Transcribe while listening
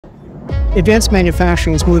Advanced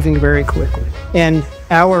manufacturing is moving very quickly, and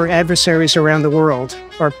our adversaries around the world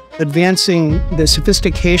are advancing the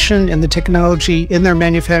sophistication and the technology in their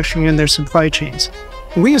manufacturing and their supply chains.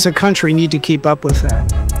 We as a country need to keep up with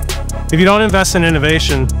that. If you don't invest in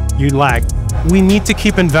innovation, you lag. We need to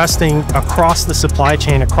keep investing across the supply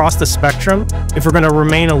chain, across the spectrum, if we're going to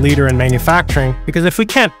remain a leader in manufacturing, because if we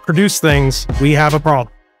can't produce things, we have a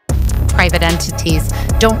problem. Private entities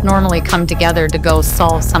don't normally come together to go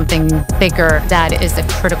solve something bigger that is a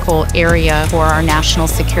critical area for our national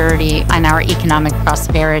security and our economic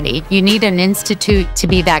prosperity. You need an institute to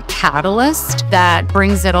be that catalyst that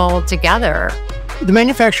brings it all together. The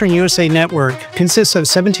Manufacturing USA Network consists of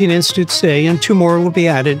 17 institutes today, and 2 more will be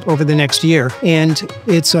added over the next year. And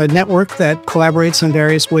it's a network that collaborates on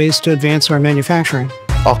various ways to advance our manufacturing.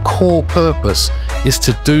 Our core purpose is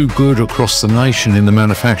to do good across the nation in the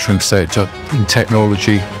manufacturing sector, in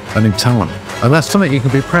technology and in talent. And that's something you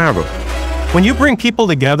can be proud of. When you bring people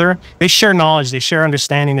together, they share knowledge, they share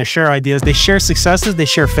understanding, they share ideas, they share successes, they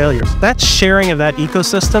share failures. That sharing of that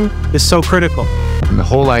ecosystem is so critical. And the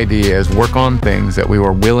whole idea is work on things that we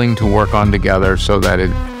were willing to work on together so that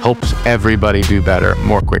it helps everybody do better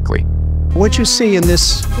more quickly. What you see in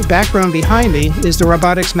this background behind me is the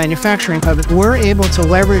Robotics Manufacturing Hub. We're able to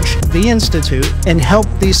leverage the Institute and help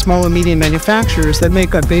these small and medium manufacturers that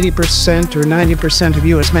make up 80% or 90% of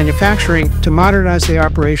U.S. manufacturing to modernize the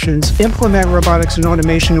operations, implement robotics and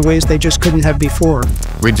automation in ways they just couldn't have before.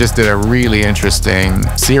 We just did a really interesting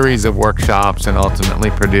series of workshops and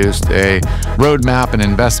ultimately produced a roadmap and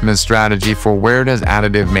investment strategy for where does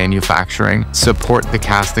additive manufacturing support the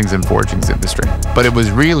castings and forgings industry. But it was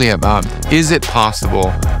really about, is it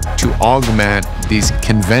possible to augment these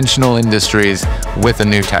conventional industries with a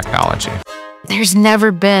new technology? There's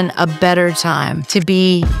never been a better time to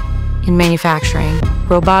be in manufacturing.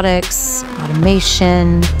 Robotics,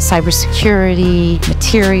 automation, cybersecurity,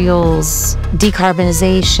 materials,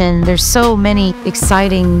 decarbonization. There's so many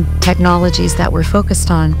exciting technologies that we're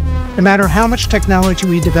focused on. No matter how much technology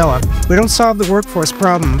we develop, we don't solve the workforce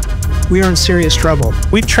problem, we are in serious trouble.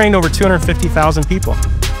 We've trained over 250,000 people.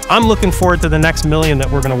 I'm looking forward to the next million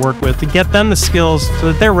that we're going to work with to get them the skills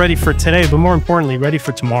so that they're ready for today, but more importantly, ready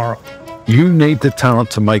for tomorrow. You need the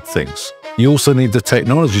talent to make things. You also need the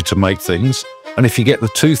technology to make things. And if you get the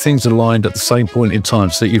 2 things aligned at the same point in time,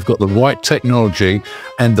 so that you've got the right technology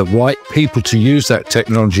and the right people to use that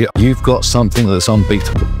technology, you've got something that's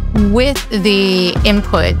unbeatable. With the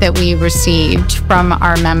input that we received from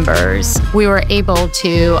our members, we were able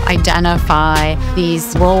to identify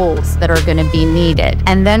these roles that are going to be needed.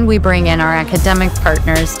 And then we bring in our academic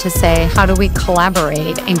partners to say, how do we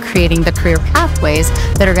collaborate in creating the career pathways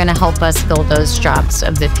that are going to help us build those jobs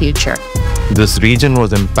of the future? This region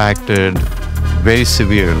was impacted very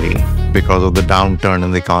severely because of the downturn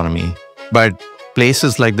in the economy. But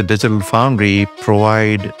places like the Digital Foundry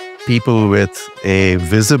provide people with a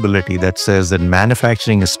visibility that says that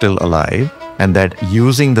manufacturing is still alive and that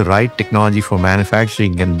using the right technology for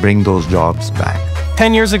manufacturing can bring those jobs back.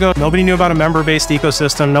 10 years ago, nobody knew about a member-based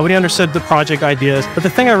ecosystem. Nobody understood the project ideas. But the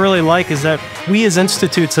thing I really like is that we as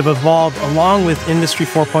institutes have evolved along with Industry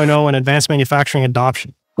 4.0 and advanced manufacturing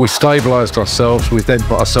adoption. We stabilized ourselves. We then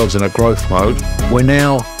put ourselves in a growth mode. We're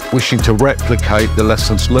now wishing to replicate the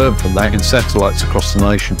lessons learned from that in satellites across the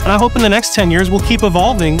nation. And I hope in the next 10 years, we'll keep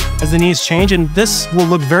evolving as the needs change. And this will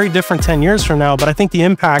look very different 10 years from now, but I think the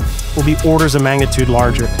impact will be orders of magnitude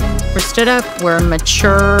larger. We're stood up, we're a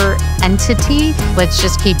mature entity. Let's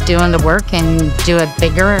just keep doing the work and do it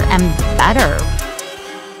bigger and better.